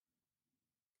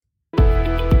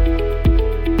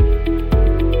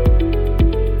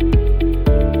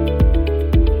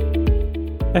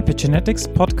Epigenetics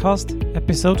Podcast,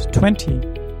 Episode 20.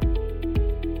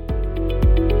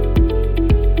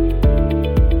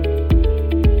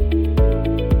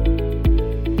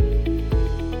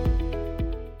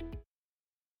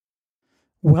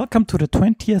 Welcome to the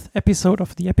 20th episode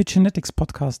of the Epigenetics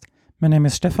Podcast. My name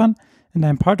is Stefan, and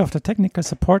I'm part of the technical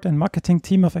support and marketing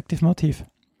team of Active Motif.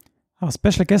 Our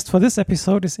special guest for this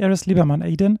episode is Erez Lieberman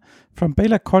Aiden from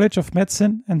Baylor College of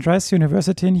Medicine and Rice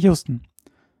University in Houston.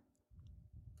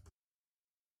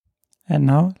 And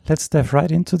now, let's dive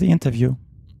right into the interview.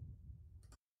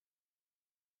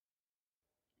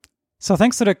 So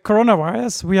thanks to the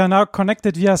coronavirus, we are now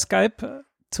connected via Skype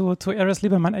to Erez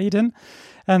Lieberman Aiden.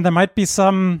 And there might be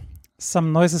some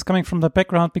noises coming from the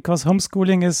background because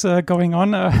homeschooling is going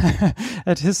on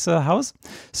at his house.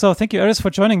 So thank you, Erez, for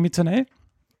joining me today.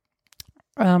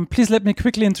 Please let me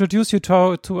quickly introduce you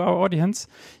to our audience.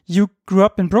 You grew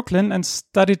up in Brooklyn and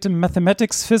studied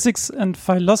mathematics, physics, and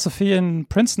philosophy in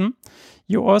Princeton.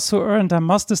 You also earned a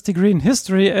master's degree in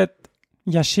history at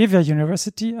Yeshiva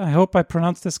University. I hope I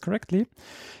pronounced this correctly.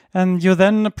 And you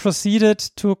then proceeded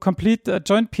to complete a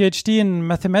joint PhD in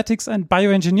mathematics and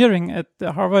bioengineering at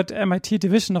the Harvard-MIT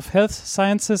Division of Health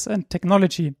Sciences and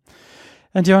Technology.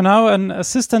 And you are now an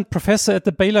assistant professor at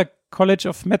the Baylor College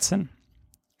of Medicine.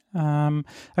 A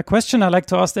question I like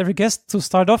to ask every guest to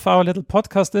start off our little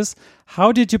podcast is,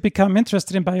 how did you become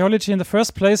interested in biology in the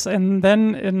first place and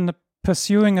then in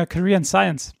pursuing a career in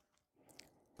science?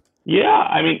 Yeah,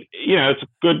 I mean, it's a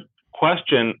good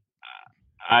question.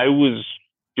 I was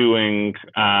doing,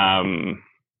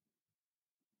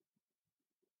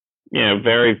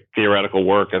 very theoretical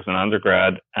work as an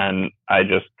undergrad, and I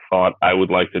just thought I would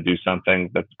like to do something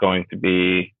that's going to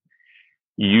be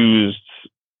used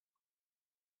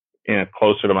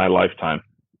closer to my lifetime.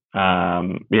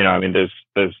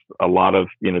 There's a lot of,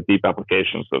 deep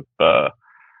applications of,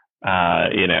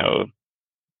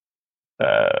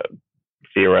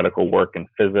 theoretical work in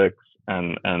physics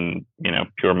and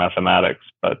pure mathematics,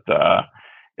 but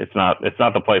it's not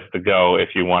the place to go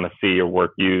if you want to see your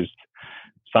work used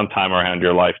sometime around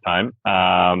your lifetime,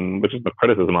 which is the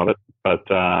criticism of it, but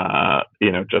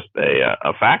just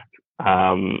a fact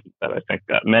that I think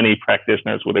that many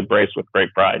practitioners would embrace with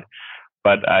great pride.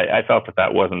 But I felt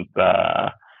that wasn't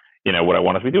what I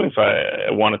wanted to be doing, so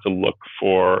I wanted to look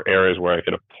for areas where I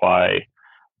could apply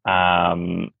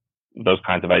those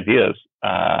kinds of ideas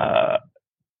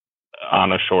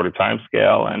on a shorter time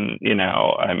scale. And,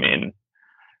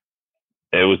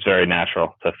 it was very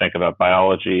natural to think about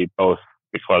biology, both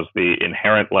because the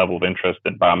inherent level of interest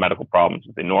in biomedical problems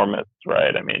is enormous,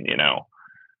 right? I mean,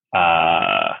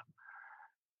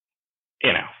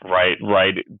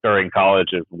 right during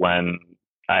college is when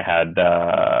I had,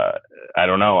 I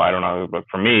don't know, but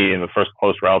for me, the first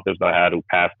close relatives I had who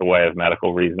passed away of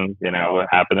medical reasons, it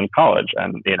happened in college.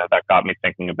 And, that got me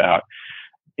thinking about,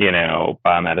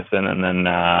 biomedicine. And then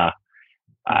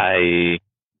I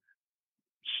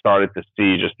started to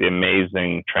see just the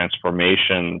amazing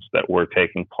transformations that were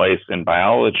taking place in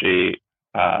biology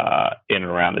in and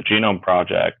around the Genome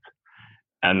Project.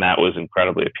 And that was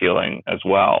incredibly appealing as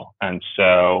well. And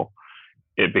so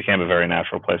it became a very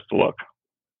natural place to look.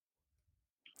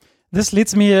 This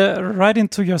leads me right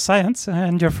into your science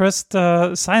and your first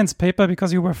science paper,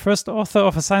 because you were first author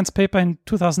of a science paper in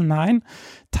 2009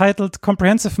 titled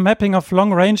Comprehensive Mapping of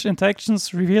Long-Range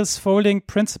Interactions Reveals Folding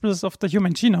Principles of the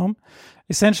Human Genome,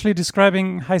 essentially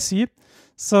describing Hi-C.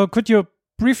 So could you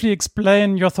briefly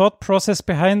explain your thought process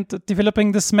behind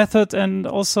developing this method and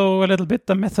also a little bit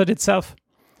the method itself?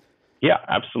 Yeah,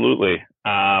 absolutely.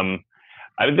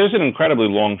 There's an incredibly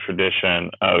long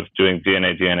tradition of doing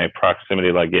DNA proximity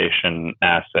ligation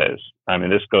assays. I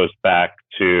mean, this goes back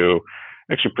to,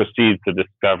 actually precedes the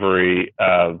discovery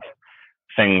of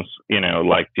things,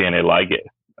 like DNA ligase.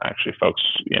 Actually, folks,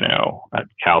 at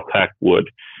Caltech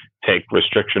would take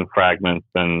restriction fragments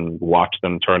and watch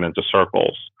them turn into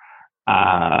circles,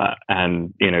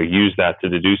 and, use that to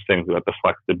deduce things about the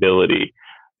flexibility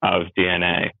of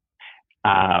DNA.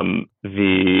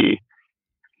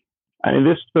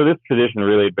 This tradition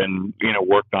really had been,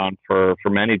 worked on for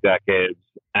many decades,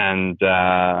 and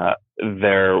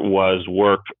there was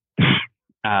work,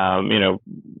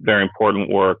 very important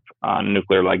work on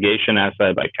nuclear ligation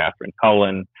assay by Catherine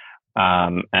Cullen,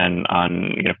 and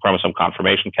on chromosome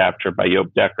conformation capture by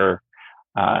Job Decker,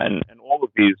 and all of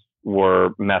these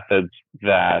were methods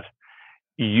that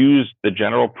used the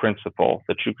general principle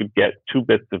that you could get two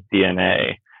bits of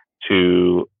DNA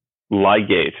to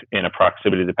ligate in a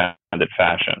proximity-dependent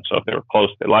fashion. So if they were close,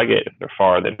 they ligate. If they're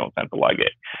far, they don't tend to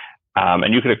ligate.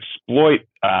 And you could exploit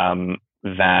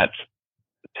that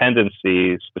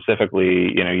tendency,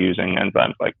 specifically, using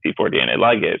enzymes like T4DNA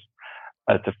ligase,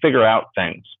 to figure out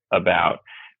things about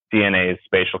DNA's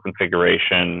spatial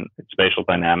configuration, spatial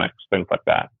dynamics, things like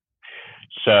that.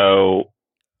 So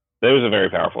there was a very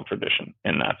powerful tradition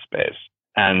in that space.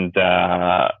 And,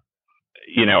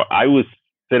 I was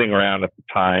sitting around at the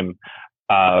time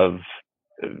of,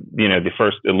 the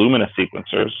first Illumina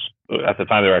sequencers. At the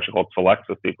time, they were actually called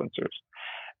Solexa sequencers.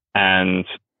 And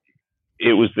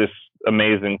it was this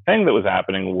amazing thing that was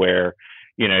happening where,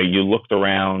 you looked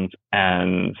around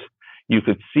and you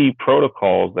could see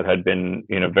protocols that had been,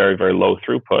 very, very low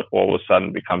throughput all of a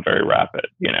sudden become very rapid.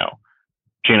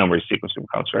 Genome resequencing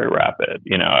becomes very rapid.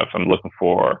 If I'm looking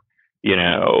for, instead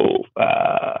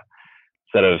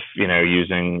of,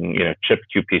 using, chip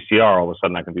qPCR, all of a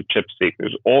sudden I can do ChIP-seq.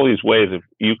 There's all these ways of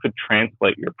you could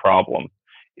translate your problem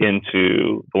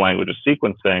into the language of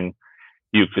sequencing.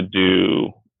 You could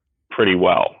do pretty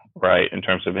well, right, in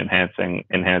terms of enhancing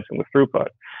the throughput.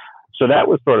 So that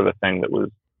was sort of the thing that was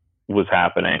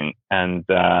happening. And,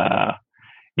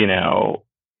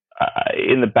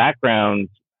 in the background,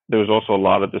 there was also a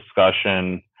lot of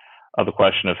discussion of the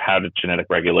question of how did genetic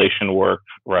regulation work,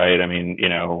 right? I mean,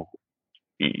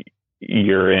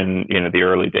 you're in, the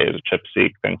early days of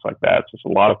ChIP-seq, things like that. So there's a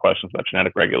lot of questions about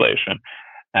genetic regulation.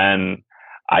 And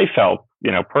I felt,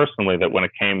 personally, that when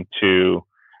it came to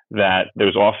that,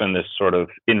 there's often this sort of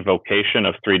invocation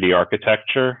of 3D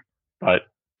architecture, but,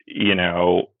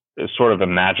 sort of a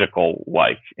magical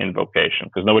like invocation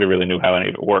because nobody really knew how any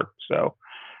of it worked. So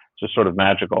it's just sort of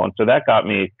magical. And so that got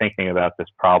me thinking about this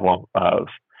problem of,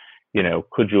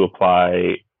 could you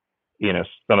apply,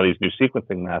 some of these new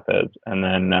sequencing methods? And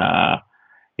then,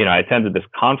 I attended this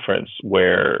conference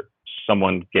where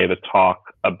someone gave a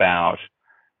talk about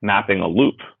mapping a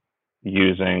loop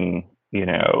using,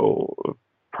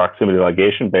 proximity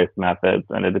ligation based methods.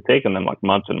 And it had taken them like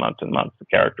months and months and months to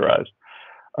characterize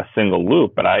a single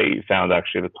loop. But I found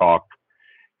actually the talk,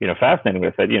 fascinating.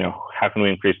 I said, how can we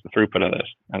increase the throughput of this?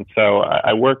 And so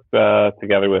I worked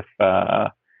together with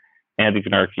Andy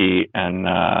Gnerke and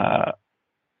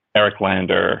Eric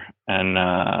Lander and,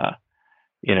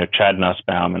 Chad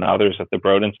Nussbaum and others at the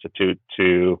Broad Institute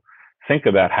to think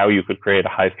about how you could create a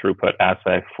high throughput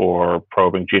assay for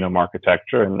probing genome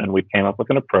architecture. And then we came up with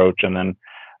an approach. And then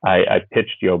I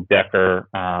pitched Job Decker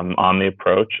on the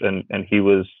approach, and he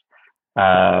was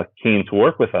keen to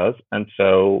work with us. And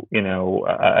so,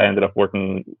 I ended up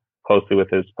working closely with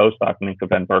his postdoc, Minka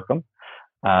Van Berkom,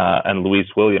 and Louise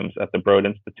Williams at the Broad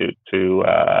Institute to,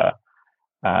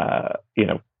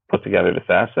 put together this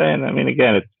assay. And I mean,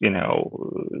 again, it's,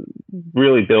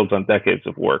 really builds on decades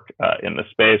of work in the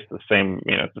space. The same,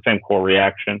 it's the same core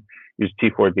reaction. Use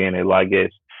T4DNA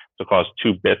ligase to cause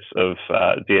 2 bits of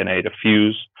DNA to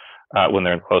fuse when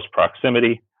they're in close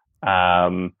proximity.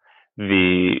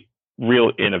 The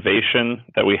real innovation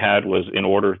that we had was in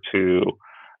order to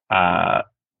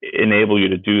enable you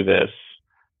to do this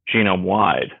genome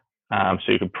wide,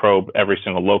 so you could probe every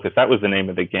single locus. That was the name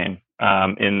of the game.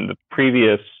 In the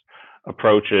previous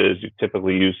approaches, you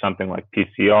typically use something like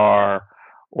PCR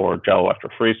or gel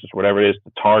electrophoresis, whatever it is, to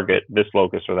target this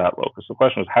locus or that locus. The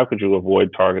question was, how could you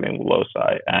avoid targeting the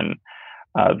loci? And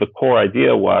the core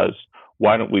idea was,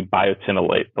 why don't we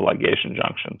biotinylate the ligation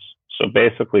junctions? So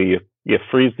basically, you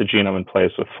freeze the genome in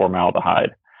place with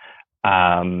formaldehyde.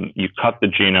 You cut the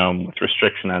genome with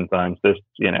restriction enzymes. This,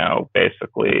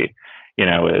 basically,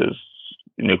 is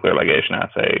nuclear ligation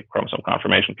assay, chromosome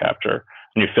conformation capture.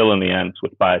 And you fill in the ends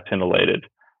with biotinylated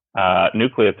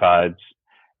nucleotides,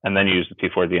 and then you use the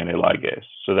T4DNA ligase.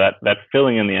 So that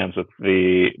filling in the ends with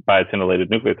the biotinylated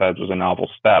nucleotides was a novel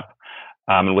step.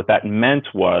 And what that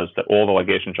meant was that all the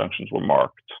ligation junctions were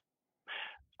marked.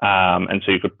 And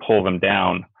so you could pull them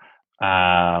down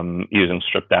using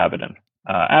streptavidin.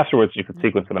 Afterwards, you could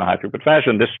sequence them in a high throughput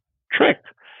fashion. This trick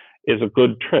is a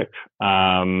good trick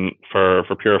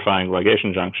for purifying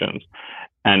ligation junctions.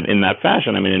 And in that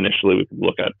fashion, I mean, initially we could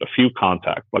look at a few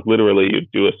contacts, like literally you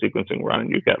do a sequencing run and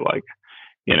you get like,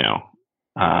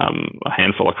 a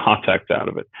handful of contacts out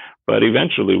of it. But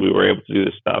eventually we were able to do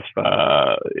this stuff,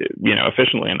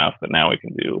 efficiently enough that now we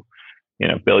can do,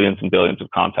 billions and billions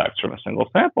of contacts from a single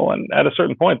sample. And at a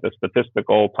certain point, the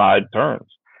statistical tide turns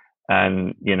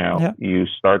and, you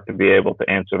start to be able to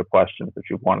answer the questions that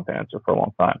you've wanted to answer for a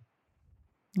long time.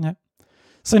 Yeah.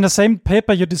 So in the same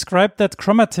paper, you described that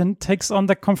chromatin takes on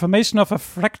the conformation of a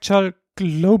fractal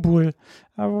globule.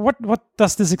 What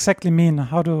does this exactly mean?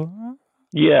 So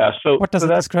what does it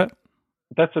describe?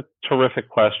 That's a terrific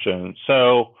question.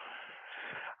 So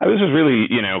this is really,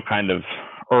 kind of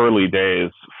early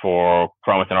days for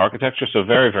chromatin architecture, so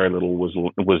very, very little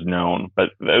was known.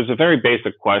 But there was a very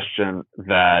basic question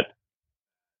that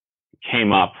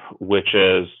came up, which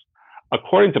is,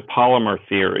 according to polymer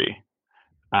theory,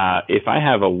 if I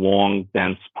have a long,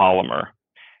 dense polymer,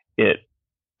 it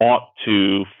ought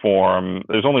to form,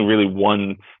 there's only really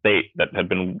one state that had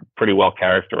been pretty well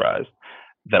characterized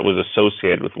that was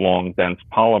associated with long, dense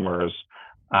polymers,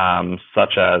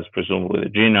 such as presumably the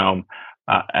genome,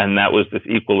 and that was this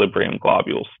equilibrium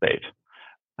globule state.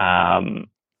 And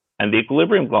the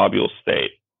equilibrium globule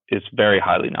state is very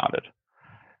highly knotted.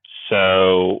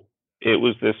 So it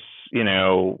was this,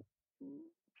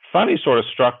 funny sort of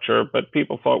structure, but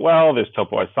people thought, well, there's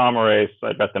topoisomerase.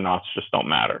 I bet the knots just don't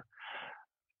matter.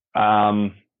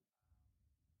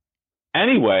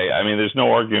 Anyway, I mean, there's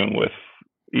no arguing with,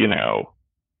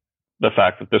 the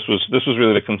fact that this was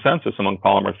really the consensus among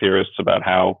polymer theorists about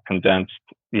how condensed,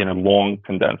 long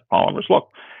condensed polymers look.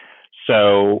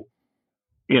 So,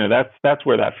 that's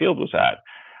where that field was at.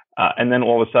 And then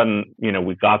all of a sudden,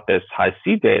 we got this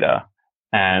Hi-C data,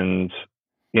 and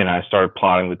I started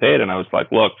plotting the data, and I was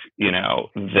like, look,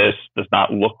 this does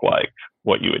not look like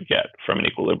what you would get from an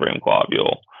equilibrium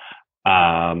globule.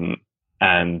 And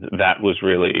that was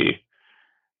really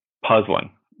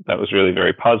puzzling. That was really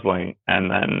very puzzling. And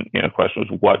then, the question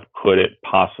was, what could it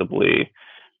possibly,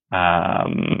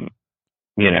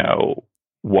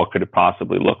 what could it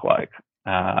possibly look like?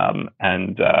 I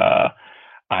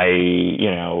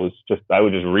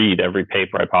would just read every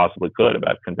paper I possibly could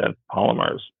about condensed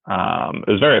polymers. It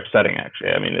was very upsetting,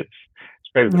 actually. I mean, it's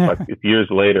great. It's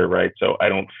years later, right? So I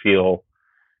don't feel,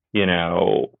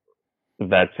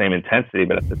 that same intensity,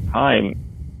 but at the time,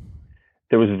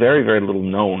 there was very, very little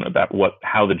known about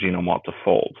how the genome ought to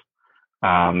fold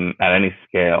at any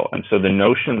scale. And so the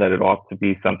notion that it ought to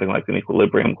be something like an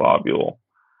equilibrium globule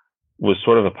was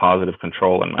sort of a positive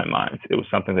control in my mind. It was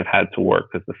something that had to work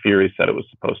because the theory said it was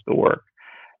supposed to work.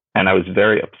 And I was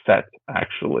very upset,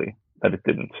 actually, that it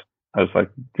didn't. I was like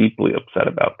deeply upset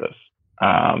about this.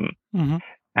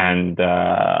 And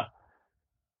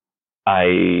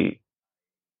I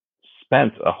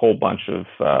spent a whole bunch of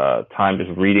time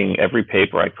just reading every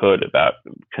paper I could about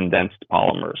condensed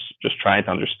polymers, just trying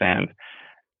to understand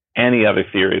any other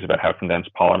theories about how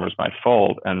condensed polymers might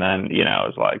fold. And then, it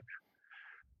was like,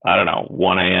 I don't know,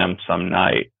 1 a.m. some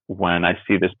night when I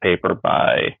see this paper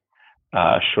by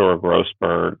Shura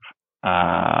Grossberg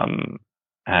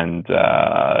and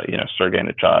Sergei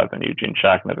Nechayev and Eugene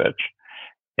Shakhnovich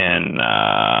in,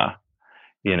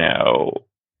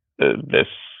 this,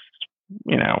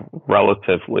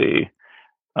 relatively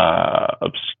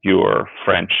obscure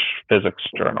French physics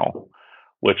journal,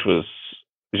 which was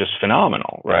just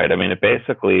phenomenal, right? I mean, it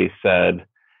basically said,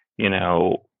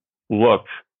 look,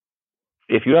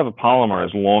 if you have a polymer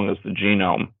as long as the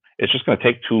genome, it's just going to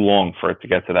take too long for it to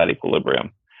get to that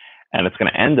equilibrium. And it's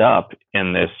going to end up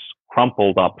in this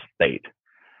crumpled up state,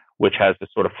 which has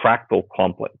this sort of fractal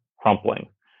crumpling.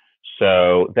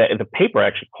 So the paper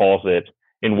actually calls it,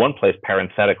 in one place,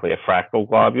 parenthetically, a fractal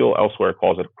globule. Elsewhere, it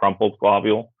calls it a crumpled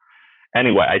globule.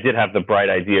 Anyway, I did have the bright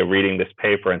idea reading this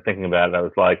paper and thinking about it. I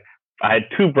was like, I had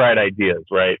two bright ideas,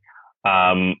 right?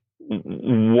 One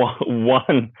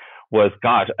was,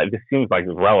 gosh, this seems like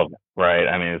it's relevant, right?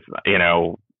 I mean, it's,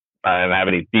 I don't have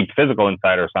any deep physical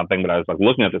insight or something, but I was like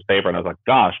looking at this paper and I was like,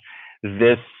 gosh,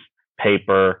 this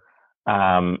paper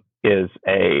is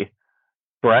a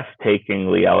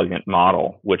breathtakingly elegant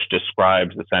model, which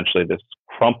describes essentially this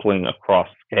crumpling across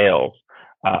scales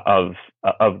of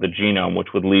the genome,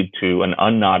 which would lead to an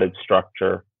unknotted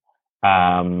structure,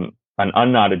 an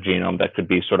unknotted genome that could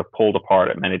be sort of pulled apart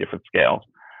at many different scales.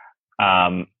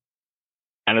 And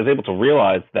I was able to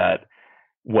realize that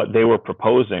what they were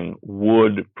proposing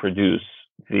would produce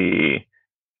the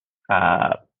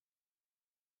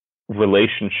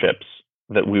relationships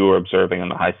that we were observing in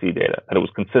the Hi-C data, that it was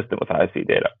consistent with the Hi-C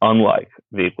data, unlike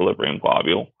the equilibrium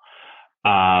globule.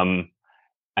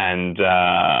 And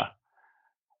I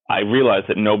realized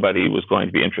that nobody was going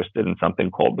to be interested in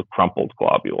something called the crumpled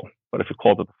globule. But if you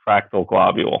called it the fractal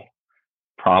globule,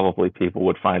 probably people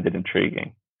would find it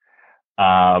intriguing.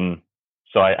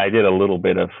 So I did a little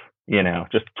bit of,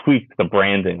 just tweaked the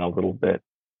branding a little bit.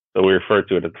 So we referred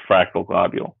to it as the fractal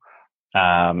globule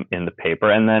in the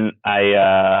paper. And then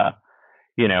I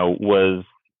did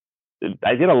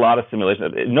a lot of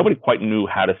simulations. Nobody quite knew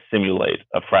how to simulate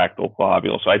a fractal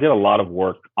globule. So I did a lot of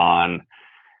work on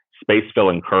space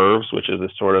filling curves, which is a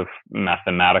sort of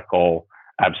mathematical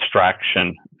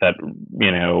abstraction that,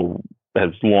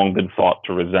 has long been thought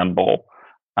to resemble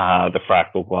the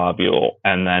fractal globule.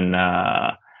 And then,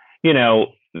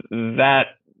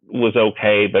 that was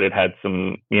okay, but it had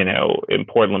some,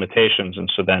 important limitations.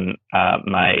 And so then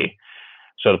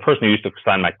so the person who used to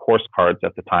sign my course cards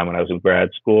at the time when I was in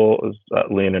grad school was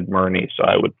Leonid Murney. So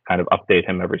I would kind of update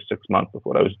him every 6 months with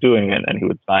what I was doing, and he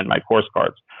would sign my course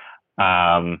cards.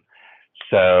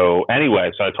 So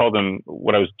anyway, so I told him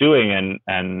what I was doing,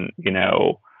 and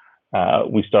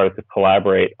we started to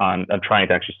collaborate on trying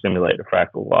to actually simulate a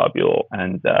fractal globule.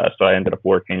 And so I ended up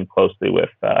working closely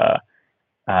with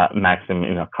Maxim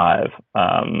Imakaev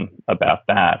about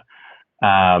that.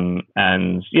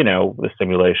 And the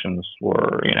simulations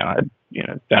were, had,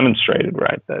 demonstrated,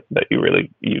 right, that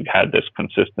you had this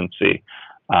consistency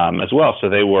as well. So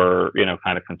they were,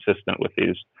 kind of consistent with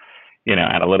these,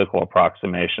 analytical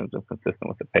approximations and consistent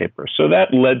with the paper. So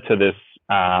that led to this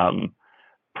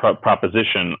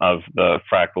proposition of the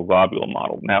fractal globule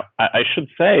model. Now, I should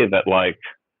say that,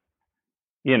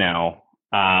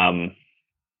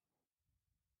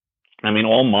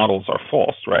 all models are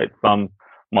false, right? Some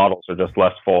models are just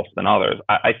less false than others.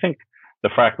 I think the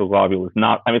fractal globule is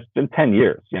not, it's been 10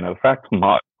 years, the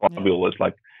fractal globule is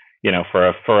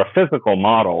for a physical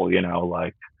model,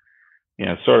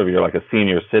 sort of you're like a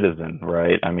senior citizen,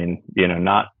 right?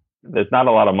 There's not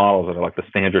a lot of models that are like the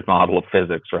standard model of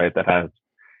physics, right? That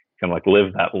can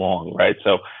live that long, right?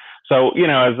 So,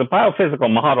 as a biophysical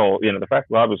model, the fractal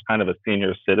globule is kind of a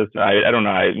senior citizen. I don't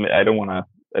know. I don't want to,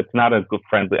 it's not a good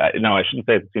friendly, no, I shouldn't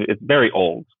say it's very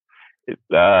old.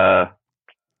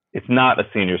 It's not a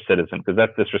senior citizen, because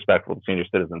that's disrespectful to senior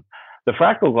citizens. The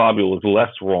fractal globule is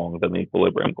less wrong than the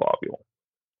equilibrium globule.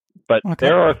 But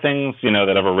there are things,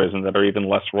 that have arisen that are even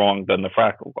less wrong than the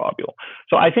fractal globule.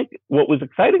 So I think what was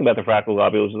exciting about the fractal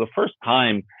globule is the first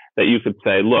time that you could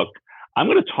say, look, I'm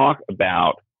going to talk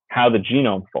about how the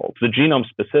genome folds, the genome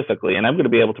specifically, and I'm going to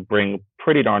be able to bring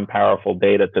pretty darn powerful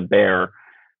data to bear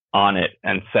on it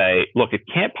and say, look, it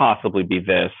can't possibly be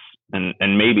this, and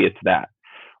maybe it's that,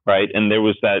 right? And there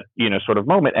was that, sort of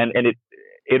moment, and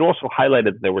it also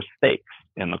highlighted that there were stakes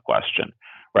in the question,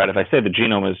 right? If I say the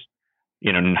genome is,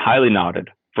 highly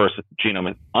knotted versus the genome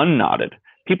is unknotted,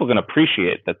 people can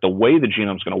appreciate that the way the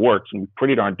genome is going to work is going to be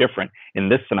pretty darn different in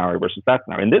this scenario versus that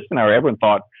scenario. In this scenario, everyone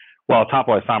thought, well,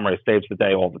 topoisomerase saves the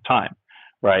day all the time,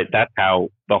 right? That's how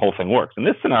the whole thing works. In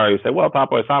this scenario, you say, well,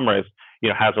 topoisomerase,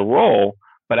 has a role,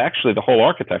 but actually the whole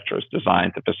architecture is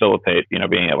designed to facilitate,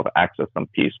 being able to access some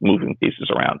moving pieces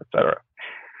around, et cetera.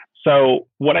 So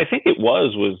what I think it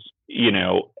was,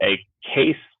 a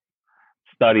case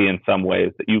study in some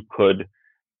ways that you could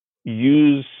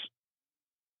use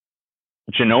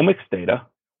genomics data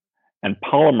and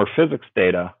polymer physics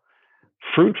data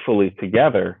fruitfully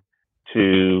together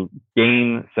to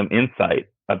gain some insight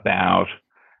about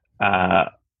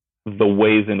the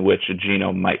ways in which a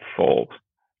genome might fold,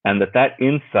 and that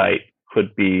insight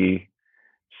could be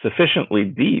sufficiently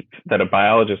deep that a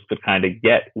biologist could kind of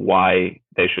get why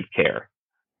they should care,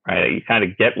 right? You kind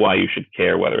of get why you should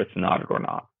care whether it's knotted or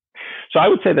not. So I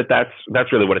would say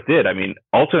that's really what it did.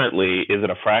 Ultimately, is it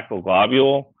a fractal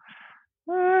globule?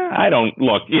 I don't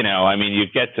look, you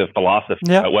get to philosophy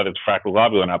about whether it's fractal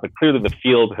globule or not, but clearly the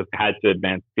field has had to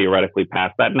advance theoretically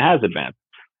past that, and has advanced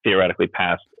theoretically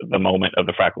past the moment of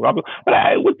the fractal globule. But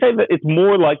I would say that it's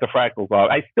more like a fractal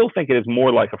globule. I still think it is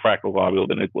more like a fractal globule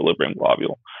than an equilibrium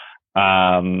globule.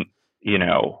 But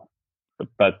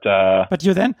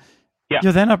you then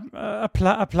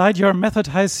applied your method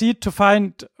Hi-C to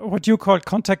find what you call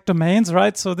contact domains,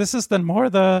 right? So this is then more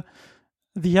the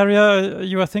area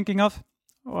you are thinking of,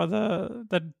 or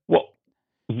Well,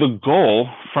 the goal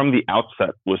from the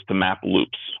outset was to map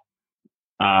loops.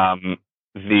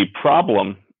 The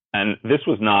problem, and this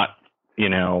was not,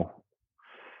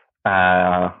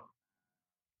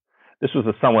 this was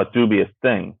a somewhat dubious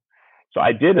thing. So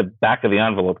I did a back of the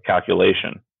envelope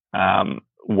calculation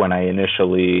when I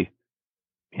initially,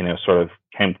 sort of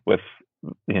came with,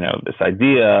 this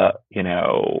idea,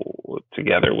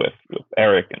 together with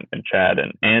Eric and Chad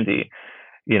and Andy,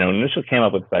 initially came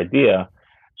up with this idea,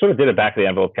 sort of did a back of the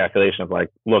envelope calculation of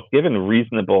look, given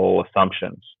reasonable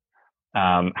assumptions,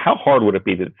 how hard would it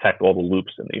be to detect all the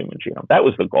loops in the human genome? That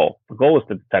was the goal. The goal was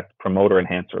to detect promoter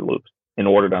enhancer loops in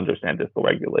order to understand distal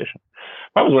regulation.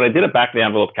 That was when I did a back of the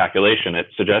envelope calculation. It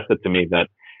suggested to me that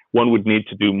one would need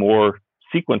to do more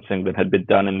sequencing than had been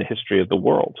done in the history of the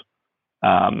world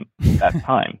at that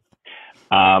time.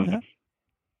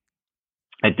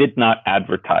 I did not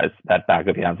advertise that back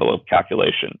of the envelope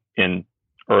calculation in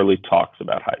early talks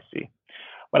about Hi-C,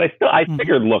 but I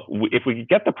figured, look, if we could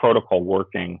get the protocol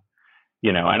working,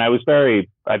 and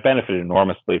I benefited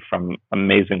enormously from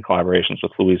amazing collaborations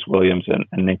with Louise Williams and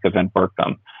Ninka van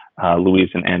Berkom, Louise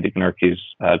and Andy Gnerke's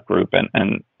group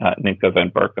and Ninka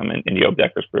van Berkom in Joop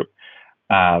Dekker's group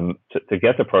to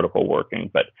get the protocol working.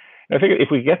 But I figure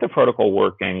if we get the protocol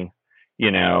working,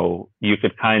 you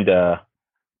could kind of,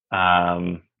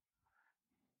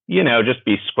 just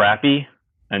be scrappy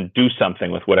and do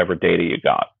something with whatever data you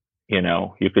got.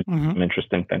 You could do some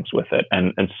interesting things with it.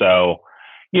 And so,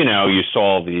 you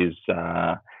saw these,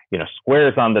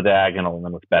 squares on the diagonal, and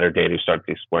then with better data, you start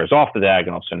these squares off the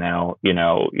diagonal. So now, you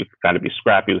got to be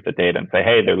scrappy with the data and say,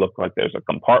 hey, they look like there's a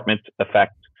compartment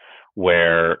effect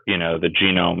where, the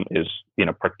genome is,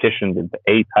 partitioned into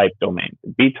A-type domains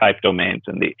and B-type domains,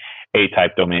 and the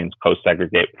A-type domains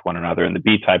co-segregate with one another and the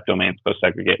B-type domains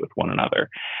co-segregate with one another.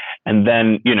 And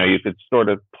then, you could sort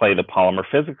of play the polymer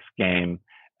physics game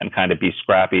and kind of be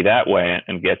scrappy that way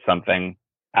and get something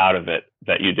out of it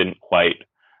that you didn't quite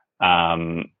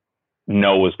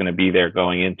know was going to be there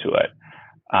going into it.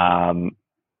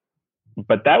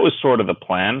 But that was sort of the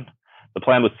plan. The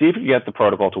plan was see if you get the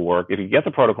protocol to work. If you get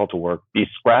the protocol to work, be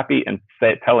scrappy and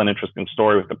tell an interesting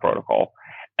story with the protocol.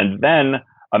 And then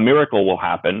a miracle will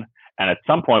happen. And at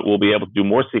some point, we'll be able to do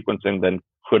more sequencing than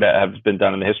could have been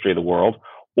done in the history of the world.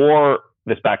 Or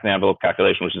this back in the envelope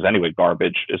calculation, which is anyway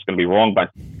garbage, is going to be wrong by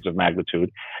orders of magnitude.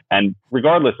 And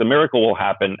regardless, a miracle will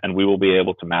happen and we will be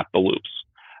able to map the loops.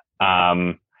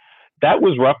 That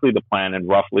was roughly the plan and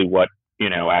roughly what,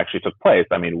 actually took place.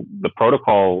 I mean, the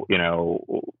protocol,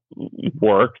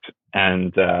 worked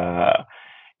and,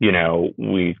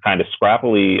 we kind of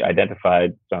scrappily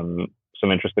identified some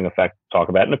interesting effects to talk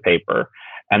about in a paper.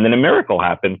 And then a miracle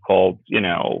happened called,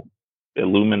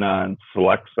 Illumina and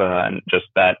Solexa, and just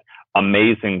that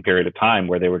amazing period of time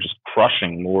where they were just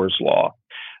crushing Moore's law.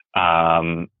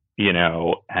 You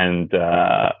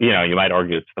might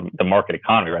argue it's the market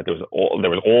economy, right? There was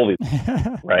all these,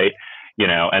 right?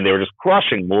 And they were just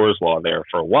crushing Moore's law there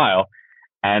for a while.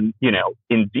 And,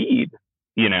 indeed,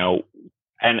 and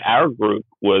our group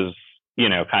was,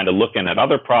 kind of looking at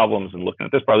other problems and looking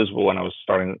at this problem. This was when I was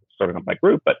starting up my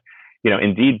group. But,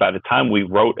 indeed, by the time we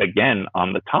wrote again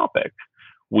on the topic,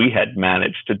 we had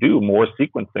managed to do more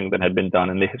sequencing than had been done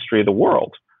in the history of the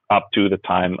world up to the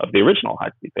time of the original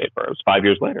Hi-C paper. It was 5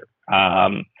 years later.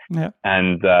 And,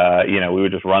 we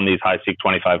would just run these Hi-Seq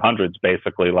 2500s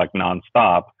basically like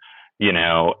nonstop, as we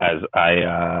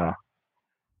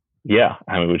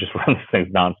would just run these things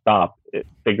nonstop,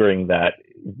 figuring that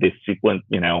this sequence,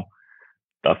 the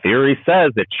theory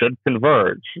says it should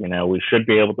converge, we should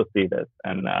be able to see this.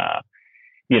 And,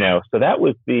 so that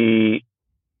was the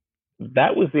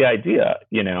idea,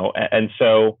 and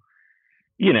so,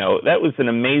 that was an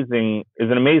amazing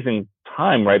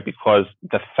time, right? Because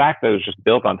the fact that it was just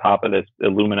built on top of this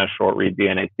Illumina short read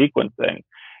DNA sequencing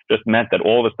just meant that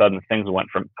all of a sudden things went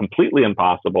from completely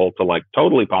impossible to like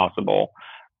totally possible.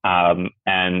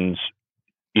 And,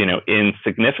 in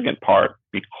significant part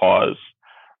because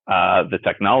the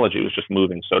technology was just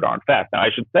moving so darn fast. Now, I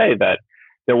should say that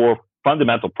there were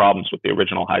fundamental problems with the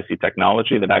original Hi-C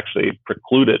technology that actually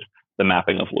precluded the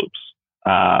mapping of loops.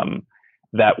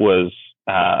 That was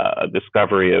a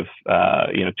discovery of,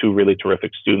 two really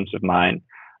terrific students of mine,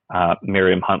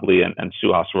 Miriam Huntley and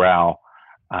Suhas Rao.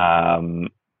 And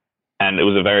it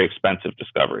was a very expensive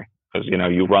discovery because,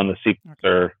 you run the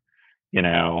sequencer,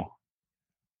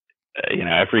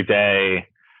 every day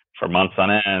for months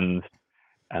on end,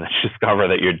 and then discover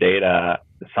that your data,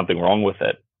 there's something wrong with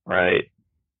it, right?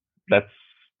 That's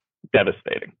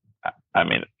devastating. I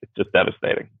mean, it's just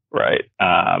devastating, right?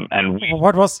 And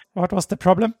what was the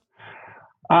problem?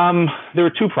 There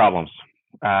were two problems.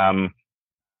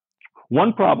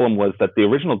 One problem was that the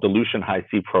original dilution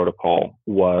Hi-C protocol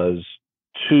was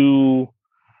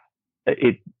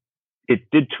it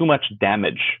did too much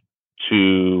damage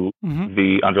to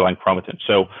the underlying chromatin.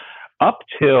 So up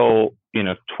till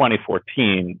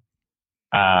 2014,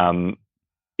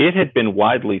 it had been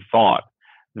widely thought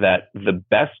that the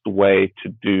best way to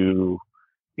do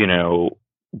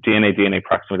DNA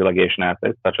proximity ligation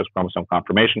assays such as chromosome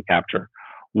conformation capture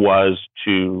was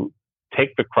to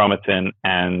take the chromatin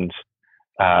and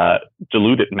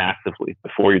dilute it massively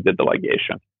before you did the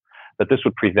ligation, that this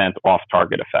would prevent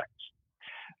off-target effects.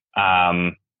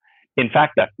 In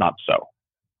fact, that's not so.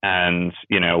 And,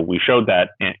 we showed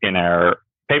that in our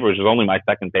paper, which was only my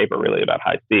second paper really about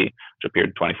Hi-C, which appeared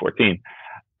in 2014.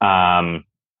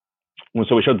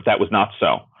 So we showed that was not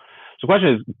so. So the question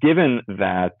is, given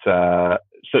that, so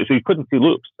you couldn't see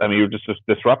loops. I mean, you were just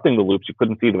disrupting the loops. You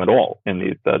couldn't see them at all in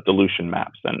these dilution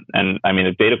maps. And I mean,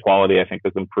 the data quality, I think,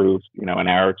 has improved, in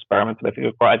our experiments. And I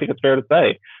think it's fair to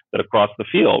say that across the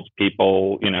field,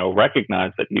 people,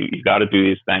 recognize that you got to do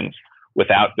these things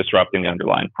without disrupting the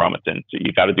underlying chromatin. So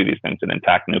you got to do these things in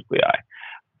intact nuclei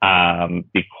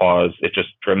because it just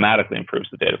dramatically improves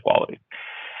the data quality.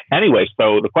 Anyway,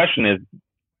 so the question is,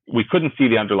 we couldn't see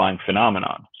the underlying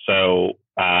phenomenon. So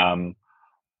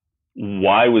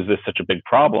why was this such a big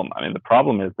problem? I mean, the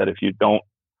problem is that if you don't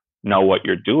know what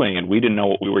you're doing, and we didn't know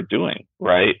what we were doing,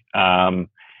 right?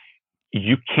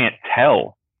 You can't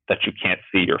tell that you can't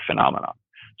see your phenomenon.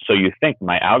 So you think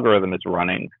my algorithm is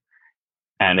running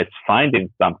and it's finding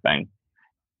something,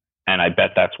 and I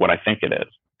bet that's what I think it is.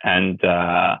 And,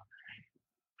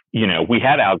 we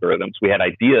had algorithms, we had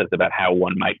ideas about how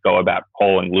one might go about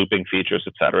polling looping features,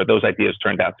 et cetera. Those ideas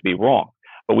turned out to be wrong,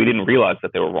 but we didn't realize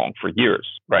that they were wrong for years,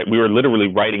 right? We were literally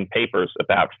writing papers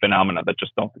about phenomena that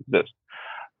just don't exist.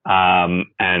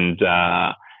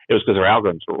 It was because our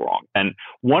algorithms were wrong. And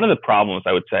one of the problems,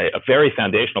 I would say, a very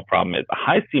foundational problem, is a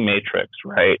Hi-C matrix,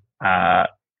 right,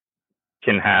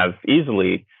 can have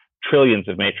easily trillions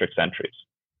of matrix entries.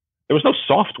 There was no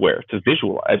software to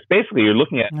visualize. Basically, you're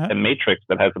looking at a matrix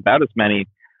that has about as many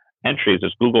entries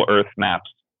as Google Earth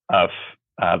maps of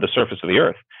the surface of the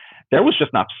Earth. There was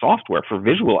just not software for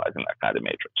visualizing that kind of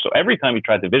matrix. So every time you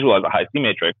tried to visualize a Hi-C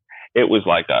matrix, it was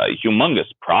like a humongous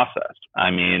process.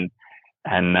 I mean,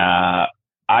 and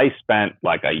I spent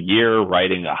like a year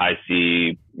writing a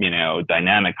Hi-C,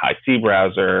 dynamic Hi-C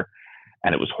browser,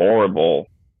 and it was horrible,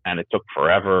 and it took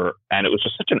forever, and it was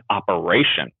just such an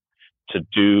operation to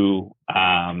do,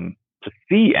 to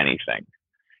see anything,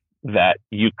 that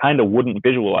you kind of wouldn't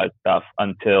visualize stuff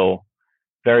until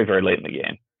very, very late in the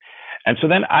game. And so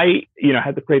then I,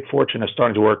 had the great fortune of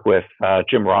starting to work with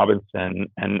Jim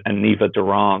Robinson and Neva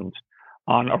Durand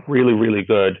on a really, really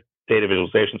good data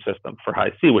visualization system for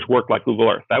Hi-C, which worked like Google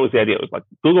Earth. That was the idea. It was like,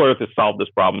 Google Earth has solved this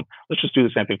problem. Let's just do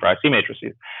the same thing for Hi-C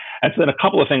matrices. And so then a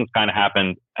couple of things kind of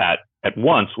happened at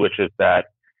once, which is that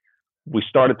we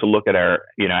started to look at our,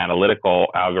 analytical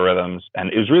algorithms,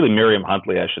 and it was really Miriam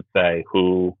Huntley, I should say,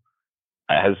 who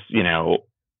has,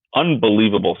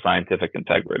 unbelievable scientific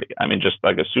integrity. I mean, just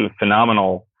like a sort of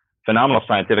phenomenal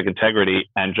scientific integrity,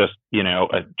 and just,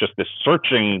 just this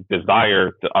searching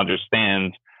desire to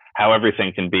understand how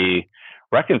everything can be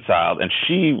reconciled. And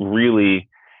she really,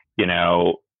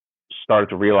 started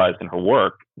to realize in her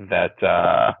work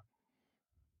that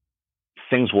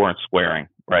things weren't squaring,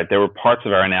 right? There were parts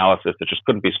of our analysis that just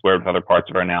couldn't be squared with other parts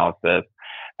of our analysis.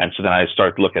 And so then I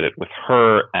started to look at it with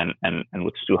her and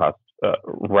with Suhas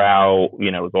Rao,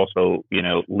 was also,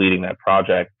 leading that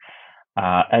project.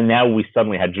 And now we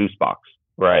suddenly had Juicebox,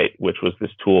 right? Which was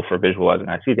this tool for visualizing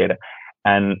Hi-C data.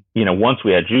 And, once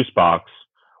we had Juicebox,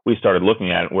 we started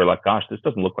looking at it and we're like, gosh, this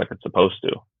doesn't look like it's supposed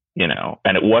to,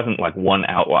 and it wasn't like one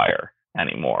outlier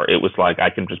anymore. It was like, I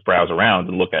can just browse around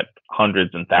and look at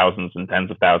hundreds and thousands and tens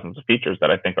of thousands of features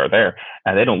that I think are there,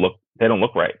 and they don't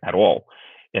look right at all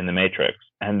in the matrix.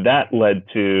 And that led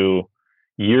to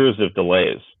years of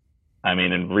delays. I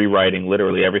mean, and rewriting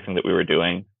literally everything that we were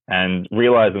doing, and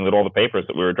realizing that all the papers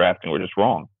that we were drafting were just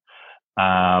wrong.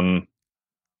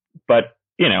 But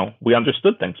we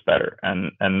understood things better,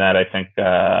 and that I think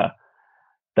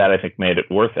made it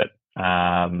worth it.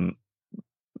 And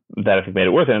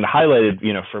it highlighted,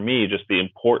 for me, just the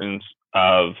importance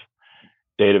of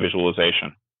data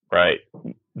visualization, right?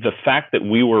 The fact that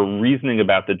we were reasoning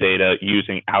about the data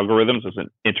using algorithms as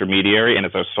an intermediary and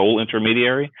as our sole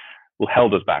intermediary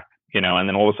held us back, and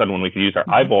then all of a sudden, when we could use our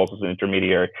eyeballs as an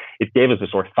intermediary, it gave us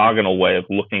this orthogonal way of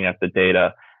looking at the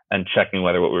data and checking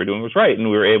whether what we were doing was right. And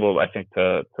we were able, I think,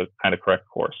 to kind of correct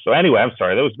course. So anyway, I'm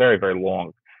sorry, that was very, very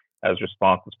long as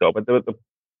responses go. But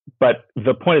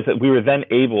the point is that we were then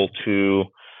able to,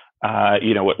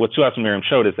 what Suhas and Miriam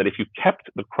showed is that if you kept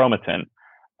the chromatin,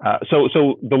 so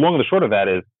the long and the short of that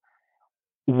is,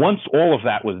 once all of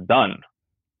that was done,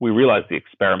 we realized the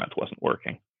experiment wasn't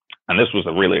working. And this was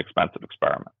a really expensive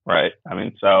experiment, right? I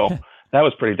mean, so that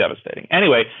was pretty devastating.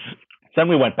 Anyway, then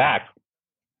we went back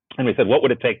and we said, what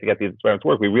would it take to get these experiments to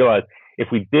work? We realized if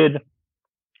we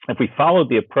followed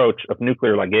the approach of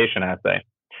nuclear ligation assay,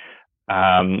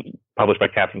 published by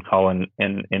Catherine Cullen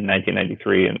in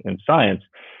 1993 in Science,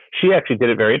 she actually did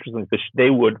it very interestingly, because they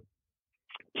would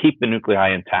keep the nuclei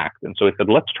intact. And so we said,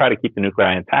 let's try to keep the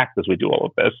nuclei intact as we do all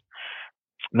of this.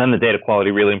 And then the data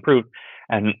quality really improved.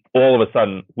 And all of a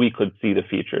sudden, we could see the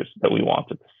features that we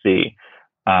wanted to see.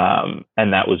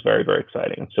 And that was very, very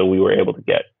exciting. And so we were able to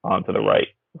get onto the right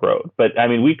road. But I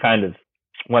mean, we kind of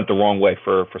went the wrong way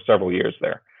for several years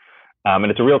there. And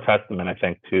it's a real testament, I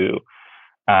think, to,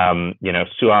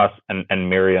 Suhas and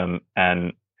Miriam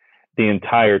and the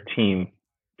entire team,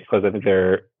 because I think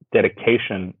their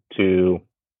dedication to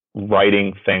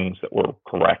writing things that were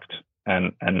correct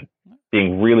and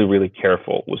being really, really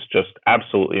careful was just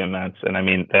absolutely immense. And I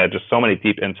mean, they had just so many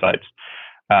deep insights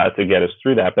to get us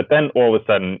through that. But then all of a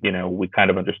sudden, we kind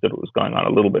of understood what was going on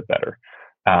a little bit better.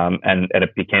 And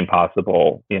it became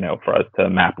possible, for us to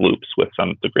map loops with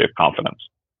some degree of confidence.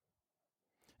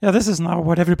 Yeah, this is now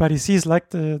what everybody sees, like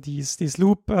these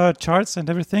loop charts and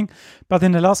everything. But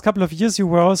in the last couple of years, you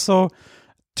were also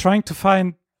trying to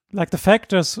find like the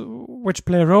factors which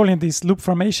play a role in these loop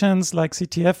formations, like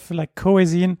CTF, like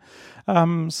cohesin.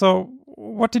 So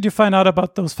what did you find out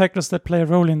about those factors that play a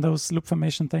role in those loop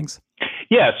formation things?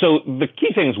 Yeah, so the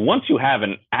key thing is once you have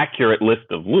an accurate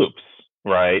list of loops,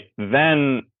 right,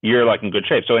 then you're like in good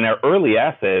shape. So in our early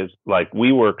assays, like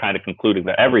we were kind of concluding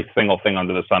that every single thing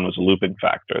under the sun was a looping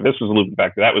factor. This was a looping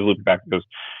factor, that was a looping factor, because,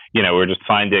 we were just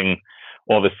finding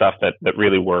all this stuff that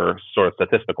really were sort of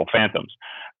statistical phantoms.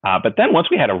 But then once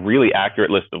we had a really accurate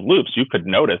list of loops, you could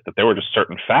notice that there were just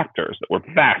certain factors that were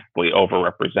vastly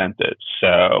overrepresented.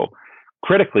 So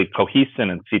critically,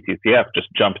 cohesin and CTCF just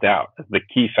jumped out as the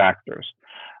key factors.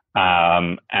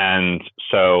 And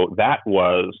so that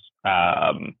was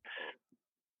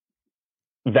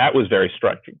very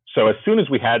striking. So as soon as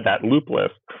we had that loop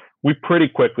list, we pretty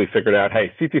quickly figured out,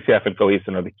 hey, CTCF and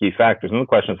cohesin are the key factors. And the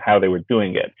question is how they were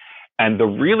doing it. And the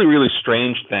really, really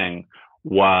strange thing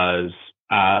was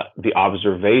the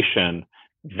observation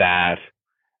that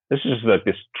this is just like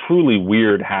this truly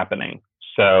weird happening.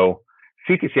 So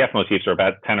CTCF motifs are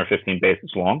about 10 or 15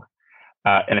 bases long.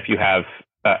 And if you have,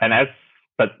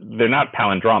 but they're not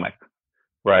palindromic,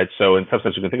 right? So in some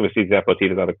sense, you can think of a CTCF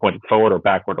motif as either pointing forward or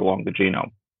backward along the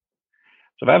genome.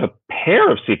 So if I have a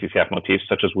pair of CTCF motifs,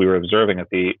 such as we were observing at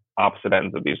the opposite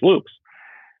ends of these loops,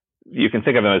 you can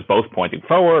think of them as both pointing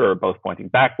forward or both pointing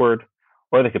backward,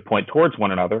 or they could point towards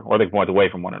one another, or they could point away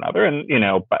from one another. And,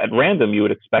 at random, you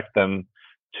would expect them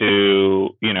to,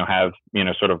 have,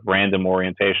 sort of random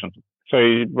orientations. So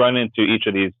you run into each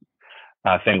of these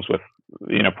things with,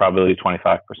 probability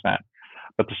 25%.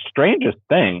 But the strangest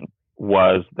thing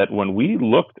was that when we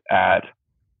looked at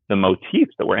the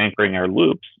motifs that were anchoring our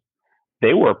loops,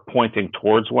 they were pointing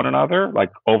towards one another,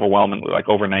 like overwhelmingly, like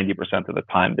over 90% of the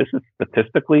time. This is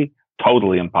statistically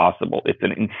totally impossible. It's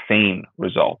an insane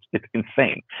result. It's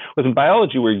insane. Because in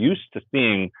biology, we're used to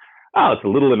seeing, it's a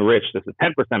little enriched. This is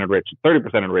 10% enriched,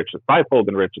 30% enriched, it's fivefold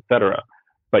enriched, etc.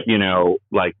 But,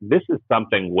 like this is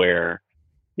something where,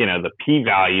 the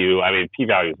p-value,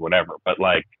 p-value is whatever, but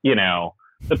like,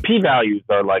 the p-values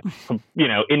are like,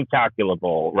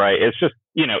 incalculable, right? It's just,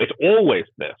 it's always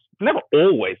this. It's never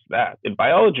always that. In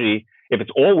biology, if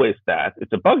it's always that,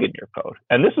 it's a bug in your code.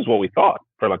 And this is what we thought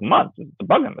for like months. It's a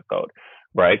bug in the code,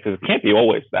 right? Because it can't be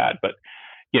always that. But,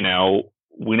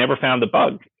 we never found the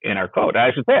bug in our code.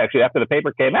 I should say, actually, after the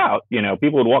paper came out,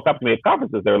 people would walk up to me at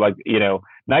conferences. They're like,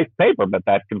 nice paper, but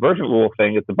that convergent rule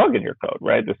thing, it's a bug in your code,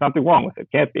 right? There's something wrong with it.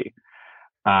 Can't be.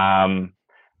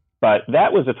 But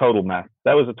that was a total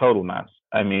mess.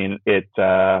 I mean,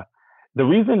 the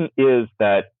reason is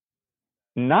that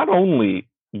not only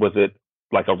was it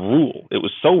like a rule, it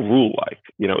was so rule-like,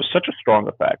 it was such a strong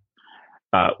effect,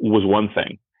 was one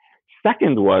thing.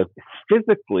 Second was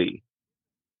physically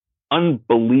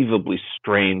unbelievably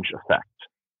strange effect,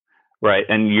 right?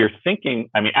 And you're thinking,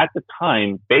 at the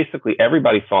time, basically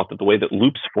everybody thought that the way that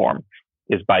loops form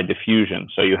is by diffusion.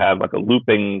 So you have like a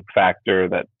looping factor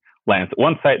that lands at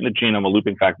one site in the genome, a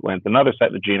looping factor lands at another site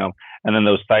in the genome, and then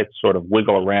those sites sort of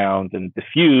wiggle around and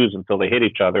diffuse until they hit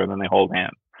each other and then they hold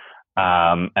hands.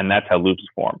 And that's how loops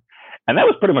form. And that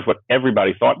was pretty much what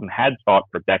everybody thought and had thought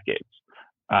for decades.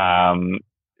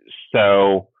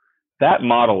 So that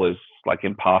model is like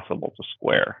impossible to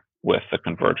square with the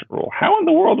convergent rule. How in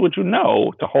the world would you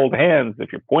know to hold hands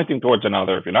if you're pointing towards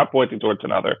another, if you're not pointing towards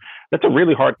another? That's a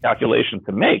really hard calculation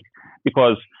to make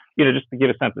because, just to give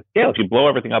a sense of scale, if you blow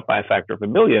everything up by a factor of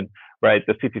 1,000,000, right,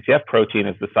 the CTCF protein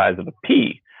is the size of a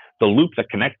pea. The loop that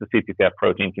connects the CTCF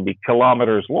protein can be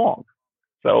kilometers long.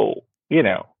 So,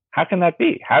 how can that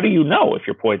be? How do you know if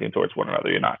you're pointing towards one another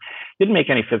or you're not? It didn't make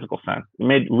any physical sense. It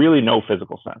made really no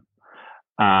physical sense.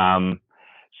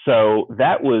 So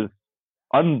that was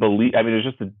unbelievable. It was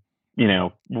just,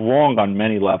 wrong on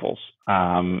many levels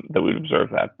that we'd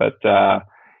observed that. But,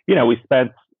 we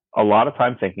spent a lot of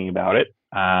time thinking about it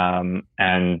and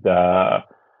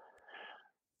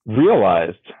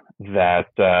realized that,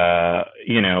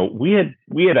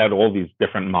 we had all these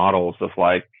different models of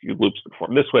like loops could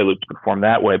form this way, loops could form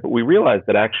that way. But we realized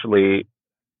that actually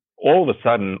all of a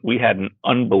sudden we had an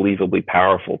unbelievably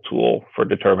powerful tool for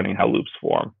determining how loops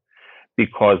form.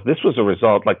 Because this was a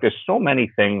result, like there's so many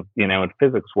things, in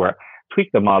physics where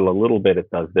tweak the model a little bit, it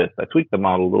does this. I tweak the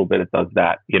model a little bit, it does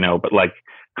that, but like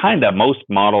kind of most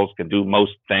models can do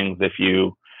most things if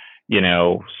you,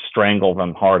 strangle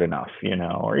them hard enough,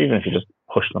 or even if you just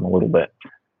push them a little bit,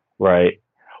 right?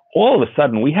 All of a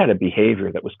sudden we had a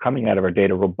behavior that was coming out of our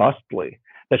data robustly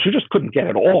that you just couldn't get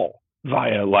at all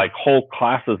via like whole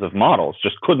classes of models,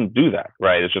 just couldn't do that,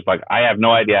 right? It's just like, I have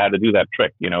no idea how to do that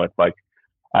trick. It's like,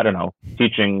 I don't know,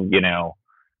 teaching,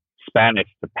 Spanish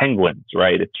to penguins,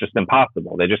 right? It's just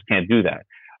impossible. They just can't do that.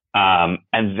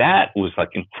 And that was like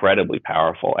incredibly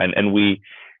powerful. And we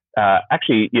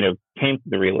actually, came to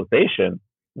the realization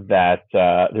that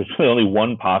there's really only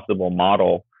one possible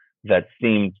model that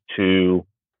seemed to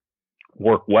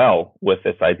work well with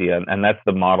this idea, and that's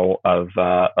the model of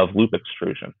loop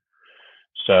extrusion.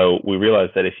 So we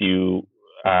realized that if you,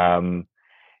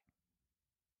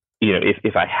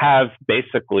 if I have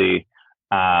basically,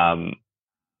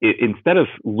 instead of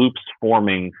loops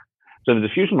forming, so the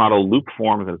diffusion model loop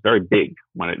forms and it's very big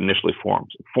when it initially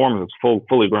forms. It forms it's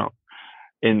fully grown.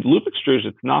 In loop extrusion,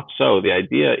 it's not so. The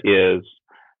idea is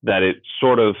that it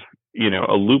sort of,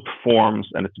 a loop forms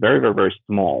and it's very, very, very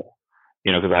small.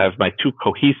 Because I have my two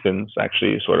cohesins,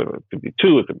 actually sort of, it could be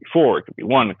 2, it could be 4, it could be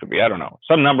 1, it could be, I don't know,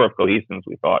 some number of cohesins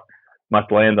we thought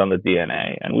must land on the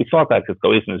DNA. And we thought that because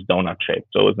cohesin is donut shaped.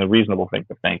 So it was a reasonable thing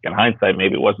to think. In hindsight,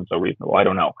 maybe it wasn't so reasonable. I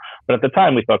don't know. But at the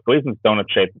time, we thought cohesin is donut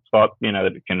shaped. It's thought,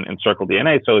 that it can encircle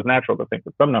DNA. So it's natural to think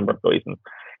that some number of cohesins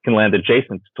can land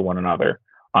adjacent to one another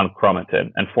on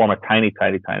chromatin and form a tiny,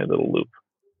 tiny, tiny little loop.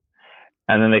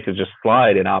 And then they could just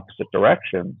slide in opposite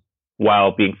directions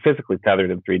while being physically tethered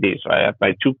in 3D. So I have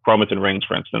my two chromatin rings,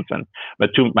 for instance, and my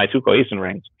two cohesin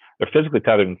rings. They're physically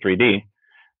tethered in 3D,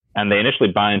 and they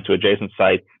initially bind to adjacent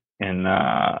sites in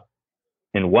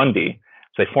 1D.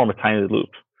 So they form a tiny loop.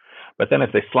 But then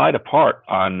as they slide apart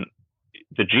on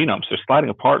the genomes, they're sliding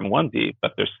apart in 1D,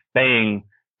 but they're staying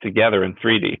together in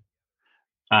 3D.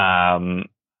 And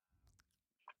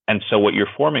so what you're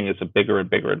forming is a bigger and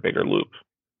bigger and bigger loop.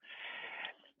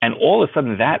 And all of a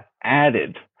sudden that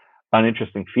added an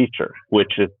interesting feature,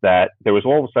 which is that there was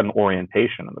all of a sudden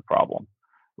orientation in the problem,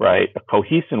 right? A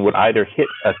cohesin would either hit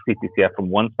a CTCF from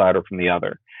one side or from the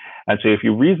other. And so if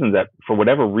you reason that for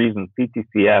whatever reason,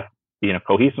 CTCF,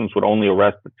 cohesins would only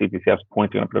arrest the CTCFs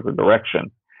pointing in a particular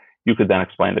direction, you could then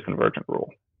explain the convergent rule.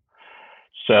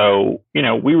 So,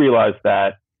 we realized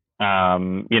that,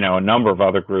 a number of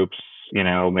other groups,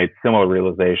 made similar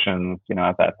realizations,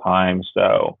 at that time.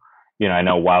 So, I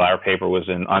know while our paper was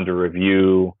under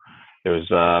review, there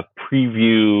was a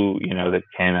preview, that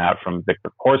came out from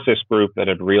Victor Corsis' group that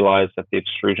had realized that the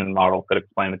extrusion model could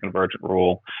explain the convergent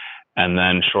rule. And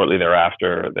then shortly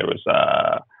thereafter, there was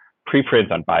a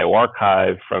preprint on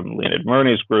bioRxiv from Leonid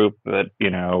Murney's group that,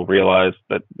 realized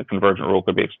that the convergent rule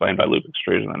could be explained by loop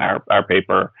extrusion. And our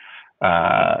paper,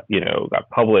 got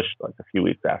published like a few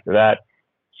weeks after that.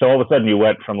 So all of a sudden you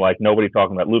went from like nobody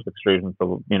talking about loop extrusion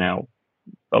to,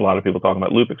 a lot of people talking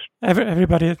about loop extrusion.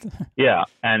 Everybody. Yeah.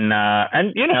 And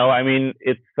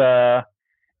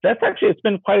it's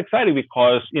been quite exciting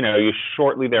because, you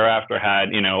shortly thereafter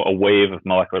had, a wave of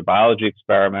molecular biology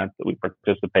experiments that we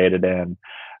participated in,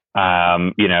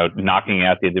 knocking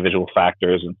out the individual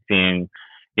factors and seeing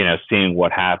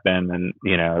what happened. And,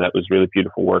 that was really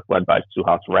beautiful work led by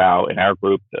Suhas Rao in our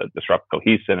group to disrupt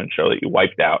cohesin and show that you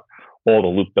wiped out all the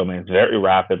loop domains very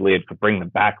rapidly and could bring them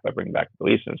back by bringing back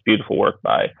cohesin. It's beautiful work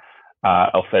by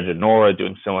Elfedja Nora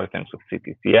doing similar things with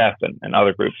CTCF and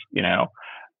other groups,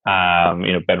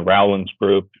 Ben Rowland's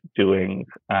group doing,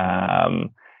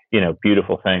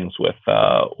 beautiful things with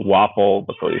WAPL,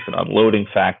 the cohesin unloading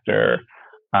factor,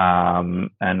 and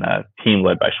a team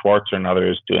led by Schwarzer and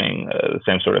others doing the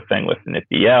same sort of thing with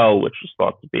NITBL, which was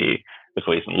thought to be the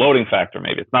cohesin loading factor.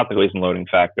 Maybe it's not the cohesin loading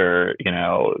factor,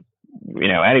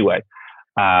 anyway.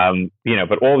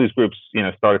 But all these groups,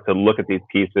 started to look at these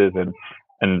pieces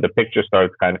and the picture started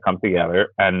to kind of come together.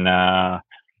 And,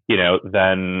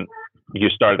 then you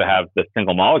started to have the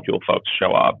single molecule folks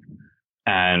show up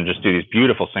and just do these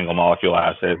beautiful single molecule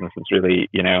assays. And it's really,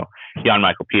 Jan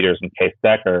Michael Peters and Kees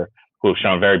Dekker, who have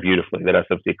shown very beautifully that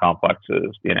SFC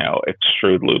complexes,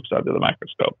 extrude loops under the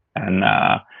microscope. And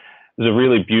it's a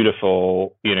really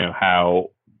beautiful,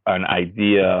 how an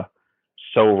idea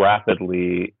so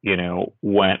rapidly,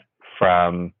 went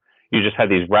from, you just had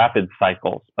these rapid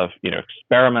cycles of,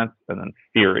 experiments and then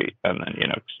theory and then,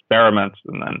 experiments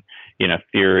and then,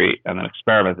 theory and then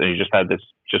experiments. And you just had this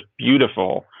just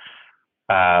beautiful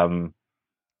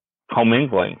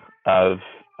commingling of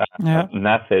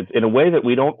methods in a way that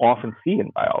we don't often see in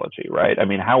biology, right? I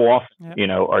mean, how often,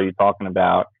 are you talking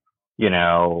about,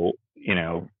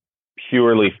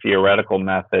 purely theoretical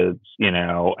methods,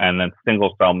 and then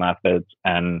single cell methods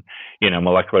and,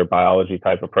 molecular biology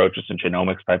type approaches and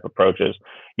genomics type approaches,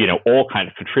 all kind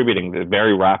of contributing to this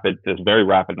very rapid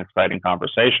and exciting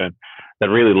conversation that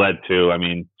really led to,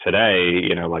 today,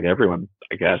 like everyone,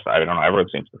 I guess, I don't know, everyone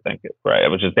seems to think it, right?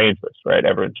 Which is dangerous, right?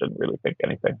 Everyone shouldn't really think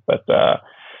anything, but,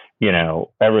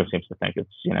 everyone seems to think it's,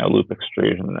 loop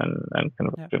extrusion and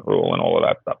convergent rule and all of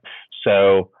that stuff.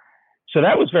 So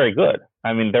that was very good.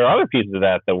 There are other pieces of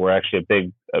that were actually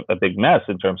a big mess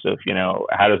in terms of,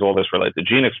 how does all this relate to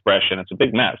gene expression? It's a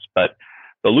big mess. But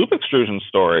the loop extrusion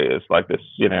story is like this,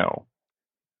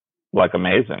 like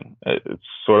amazing. It's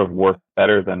sort of worked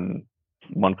better than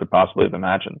one could possibly have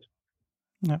imagined.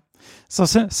 Yeah. So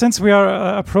since we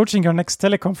are approaching your next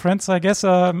teleconference, I guess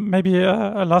maybe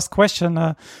a last question.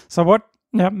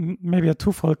 Maybe a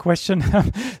twofold question.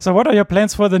 So what are your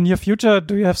plans for the near future?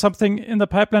 Do you have something in the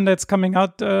pipeline that's coming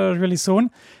out really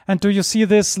soon? And do you see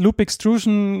this loop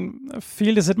extrusion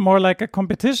field, is it more like a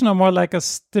competition or more like a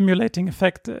stimulating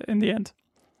effect in the end?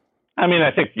 I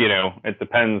think, it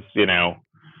depends,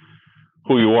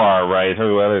 who you are, right?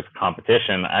 Or whether it's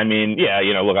competition.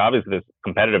 Look, obviously there's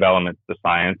competitive elements to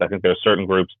science. I think there are certain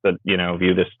groups that,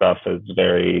 view this stuff as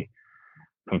very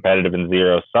competitive and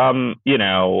zero sum.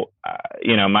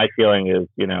 My feeling is,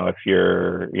 if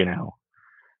you're,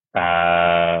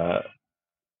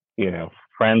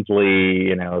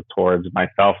 friendly, towards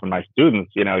myself and my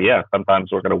students,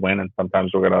 sometimes we're going to win and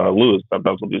sometimes we're going to lose.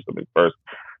 Sometimes we'll do something first.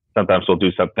 Sometimes we'll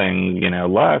do something,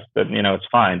 last, but, it's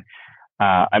fine.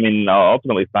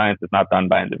 Ultimately science is not done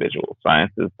by individuals.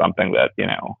 Science is something that,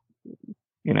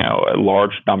 a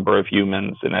large number of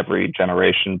humans in every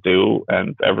generation do,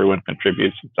 and everyone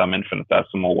contributes in some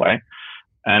infinitesimal way.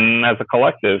 And as a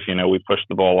collective, we push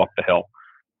the ball up the hill.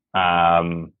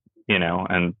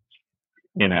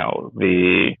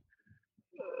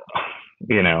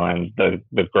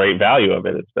 The great value of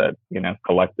it is that,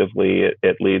 collectively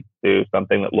it leads to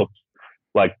something that looks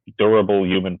like durable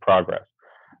human progress.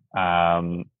 I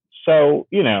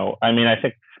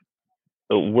think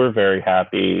we're very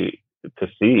happy to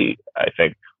see, I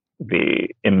think, the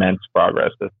immense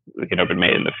progress that's, been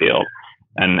made in the field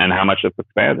and how much it's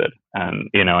expanded and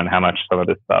how much some of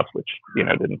this stuff, which,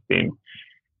 didn't seem,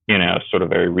 sort of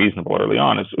very reasonable early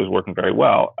on, is working very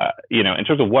well. In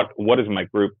terms of what is my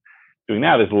group doing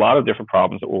now, there's a lot of different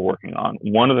problems that we're working on.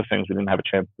 One of the things we didn't have a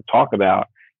chance to talk about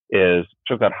is,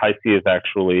 turns out Hi-C is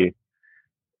actually,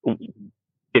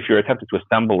 if you're attempting to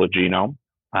assemble a genome,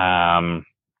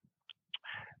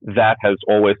 that has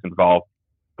always involved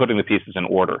putting the pieces in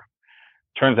order.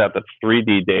 Turns out that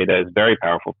 3D data is very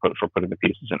powerful for putting the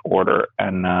pieces in order.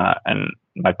 And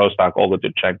my postdoc, Olga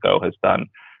Dudchenko, has done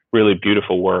really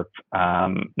beautiful work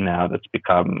now that's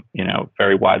become,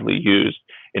 very widely used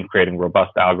in creating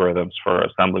robust algorithms for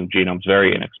assembling genomes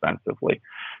very inexpensively.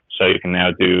 So you can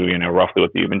now do, roughly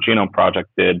what the Human Genome Project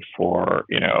did for,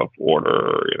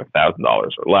 order $1,000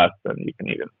 or less, and you can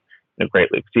even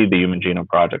greatly exceed the Human Genome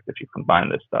Project if you combine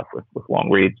this stuff with long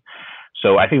reads.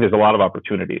 So I think there's a lot of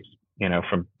opportunities,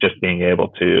 from just being able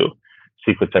to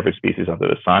sequence every species under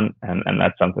the sun, and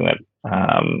that's something that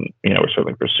we're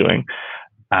certainly pursuing.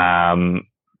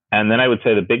 And then I would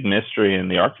say the big mystery in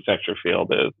the architecture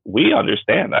field is we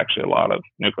understand actually a lot of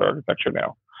nuclear architecture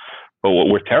now, but what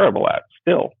we're terrible at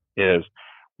still is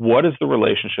what is the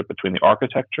relationship between the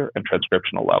architecture and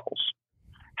transcriptional levels?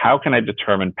 How can I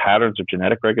determine patterns of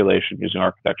genetic regulation using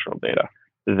architectural data?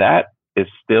 That is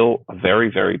still a very,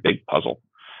 very big puzzle.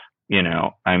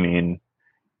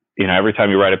 Every time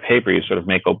you write a paper, you sort of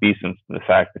make obeisance to the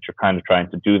fact that you're kind of trying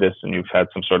to do this and you've had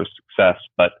some sort of success,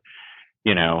 but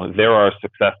there are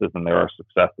successes and there are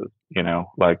successes,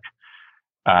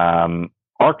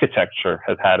 architecture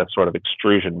has had a sort of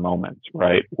extrusion moment,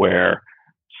 right? Where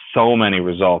so many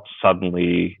results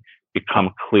suddenly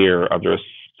become clear under a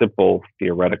simple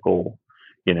theoretical,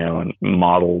 and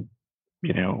model,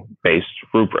 based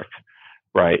rubric,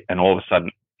 right? And all of a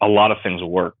sudden, a lot of things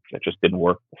work that just didn't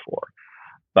work before.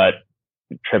 But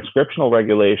transcriptional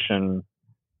regulation,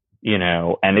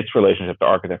 and its relationship to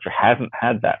architecture hasn't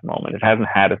had that moment. It hasn't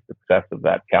had a success of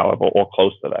that caliber or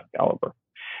close to that caliber.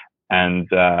 And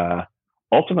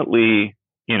ultimately,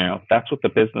 that's what the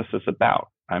business is about.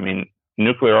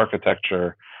 Nuclear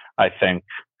architecture, I think,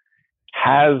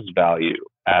 has value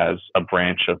as a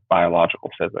branch of biological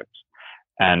physics.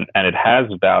 And it has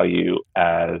value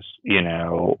as,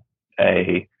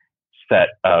 a set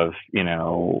of,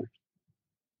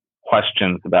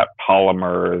 questions about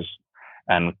polymers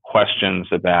and questions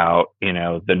about,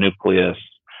 the nucleus.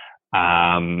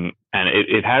 And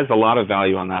it has a lot of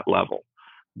value on that level.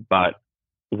 But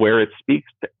where it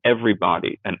speaks to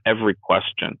everybody and every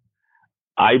question,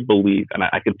 I believe, and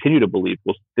I continue to believe,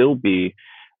 will still be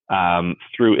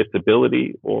through its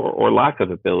ability or lack of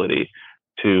ability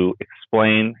to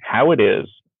explain how it is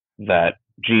that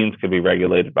genes can be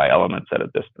regulated by elements at a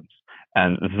distance,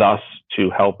 and thus to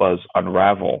help us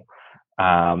unravel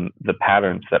the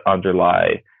patterns that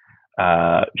underlie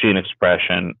gene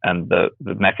expression and the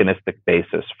mechanistic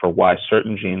basis for why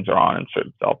certain genes are on in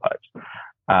certain cell types.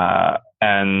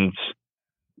 And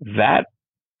that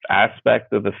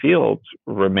aspect of the field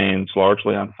remains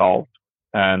largely unsolved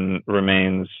and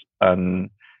remains an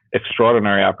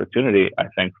extraordinary opportunity, I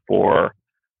think, for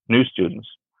new students.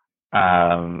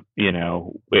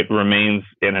 It remains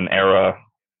in an era,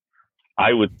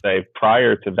 I would say,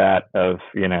 prior to that of,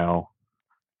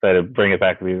 to bring it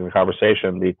back to the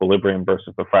conversation, the equilibrium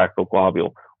versus the fractal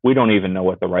globule. We don't even know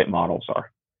what the right models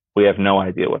are. We have no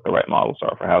idea what the right models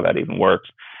are for how that even works.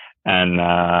 And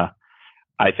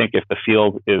I think if the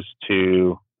field is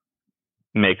to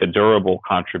make a durable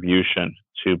contribution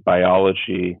to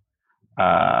biology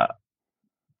as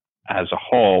a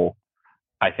whole,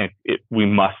 I think we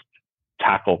must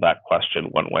tackle that question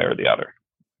one way or the other.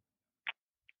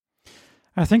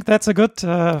 I think that's a good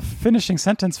finishing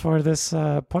sentence for this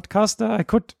podcast. I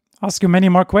could ask you many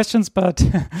more questions, but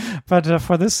for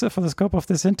the scope of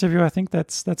this interview, I think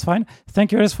that's fine.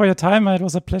 Thank you, Aris, for your time. It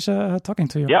was a pleasure talking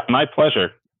to you. Yeah, my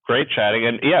pleasure. Great chatting.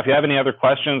 And yeah, if you have any other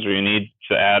questions or you need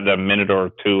to add a minute or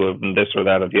two of this or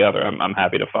that or the other, I'm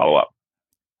happy to follow up.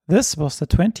 This was the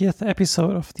 20th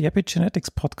episode of the Epigenetics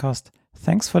podcast.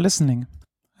 Thanks for listening.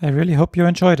 I really hope you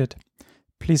enjoyed it.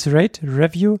 Please rate,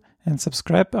 review, and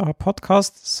subscribe our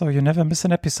podcast so you never miss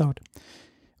an episode.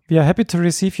 We are happy to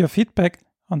receive your feedback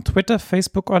on Twitter,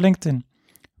 Facebook, or LinkedIn.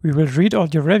 We will read all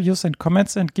your reviews and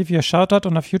comments and give you a shout out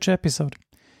on a future episode.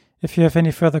 If you have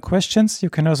any further questions, you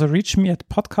can also reach me at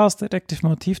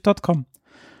podcast@activemotif.com.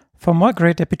 For more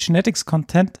great epigenetics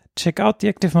content, check out the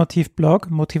Active Motif blog,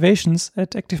 Motivations,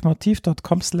 at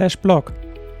activemotif.com/blog.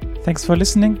 Thanks for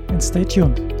listening and stay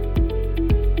tuned.